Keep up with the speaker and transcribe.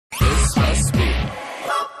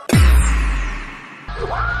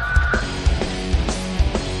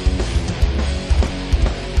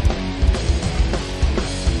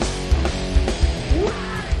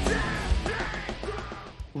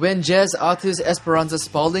When jazz artist Esperanza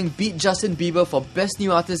Spalding beat Justin Bieber for Best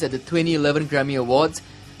New Artist at the 2011 Grammy Awards,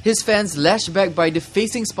 his fans lashed back by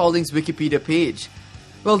defacing Spalding's Wikipedia page.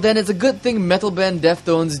 Well then, it's a good thing metal band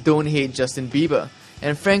Deftones don't hate Justin Bieber,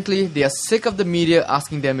 and frankly, they are sick of the media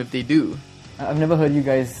asking them if they do. I've never heard you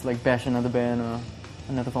guys like bash another band or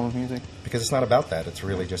another form of music. Because it's not about that. It's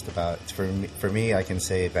really just about, for me, I can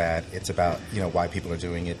say that it's about, why people are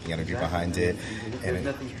doing it, the energy behind it. There's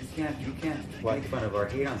nothing, you can't make fun of or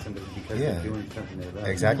hate on somebody because they're doing something they love.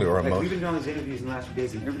 Exactly. Or we've been doing these interviews in the last few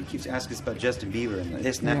days, and everybody keeps asking us about Justin Bieber and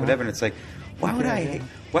this and that, whatever. And it's like, why would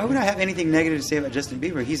I have anything negative to say about Justin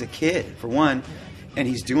Bieber? He's a kid, for one, and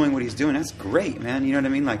he's doing what he's doing. That's great, man. You know what I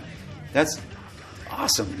mean? Like, that's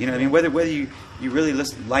awesome. You know what I mean? Whether you really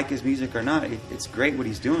like his music or not, it's great what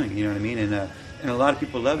he's doing. You know what I mean? And a lot of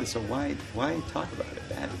people love it. So why talk about it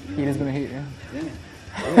bad? He is gonna hate, yeah.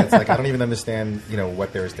 It's like I don't even understand,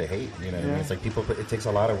 what there is to hate. I mean, it's like people. It takes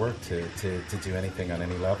a lot of work to do anything on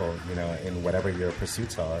any level, in whatever your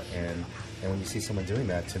pursuits are. And when you see someone doing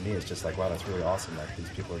that, to me, it's just like, wow, that's really awesome. Like these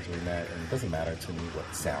people are doing that, and it doesn't matter to me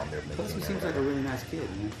what sound they're making. Plus, he seems like a really nice kid.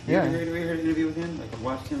 Man. Yeah. You ever heard an interview with him? Like I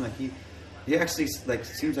watched him. Like he actually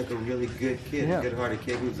seems like a really good kid, a good-hearted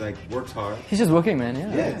kid who's works hard. He's just working, man.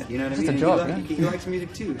 Yeah, you know what I mean. Just a job. He likes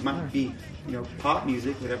music too. It might be pop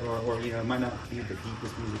music, whatever, or it might not be the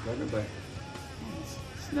deepest music ever, but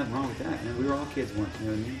there's nothing wrong with that. Man, we were all kids once. You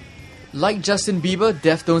know what I mean? Like Justin Bieber,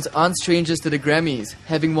 Deftones aren't strangers to the Grammys,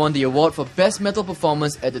 having won the award for Best Metal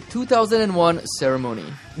Performance at the 2001 ceremony.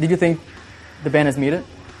 Did you think the band has made it,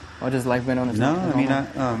 or just life went on? No, I mean,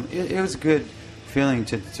 it was good feeling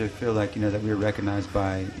to feel like that we were recognized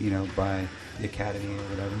by by the Academy or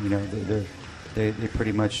whatever. They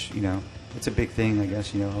pretty much it's a big thing, I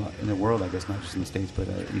guess, in the world, I guess, not just in the States, but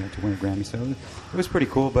to win a Grammy. So it was pretty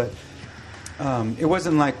cool, but it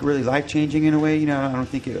wasn't really life changing in a way. I don't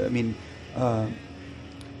think it. I mean,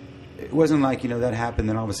 it wasn't like that happened.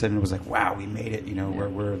 Then all of a sudden it was like, wow, we made it.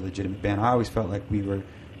 We're a legitimate band. I always felt like we were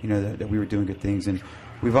that we were doing good things, and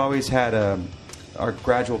we've always had our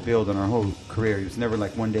gradual build on our whole career. It was never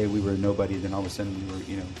like one day we were nobody, then all of a sudden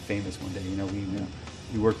we were, famous one day.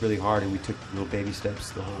 We worked really hard and we took little baby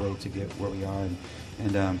steps the whole way to get where we are.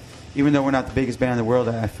 And even though we're not the biggest band in the world,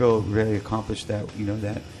 I feel really accomplished that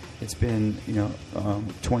that it's been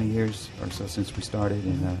 20 years or so since we started,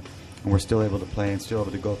 and we're still able to play and still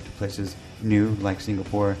able to go up to places new like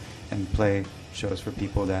Singapore and play shows for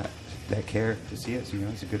people that care to see us.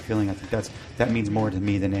 It's a good feeling. I think that means more to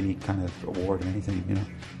me than any kind of award or anything.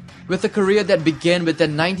 With a career that began with their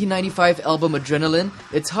 1995 album Adrenaline,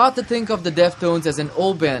 it's hard to think of the Deftones as an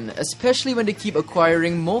old band, especially when they keep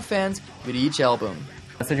acquiring more fans with each album.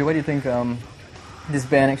 Sergio, why do you think this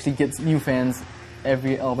band actually gets new fans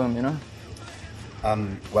every album?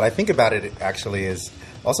 What I think about it actually is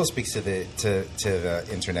also speaks to the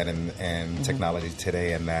internet and technology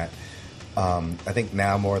today, and that I think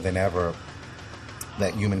now more than ever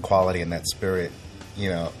that human quality and that spirit,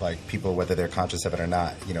 like people, whether they're conscious of it or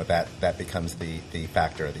not, that becomes the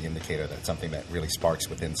factor, the indicator, that something that really sparks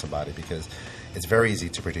within somebody, because it's very easy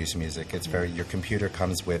to produce music. It's your computer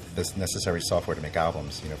comes with this necessary software to make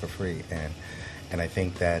albums, for free, and I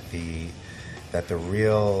think that the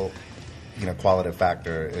real qualitative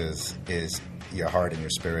factor is your heart and your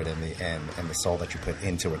spirit and the soul that you put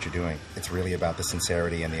into what you're doing. It's really about the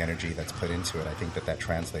sincerity and the energy that's put into it. I think that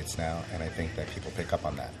translates now, and I think that people pick up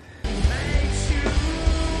on that.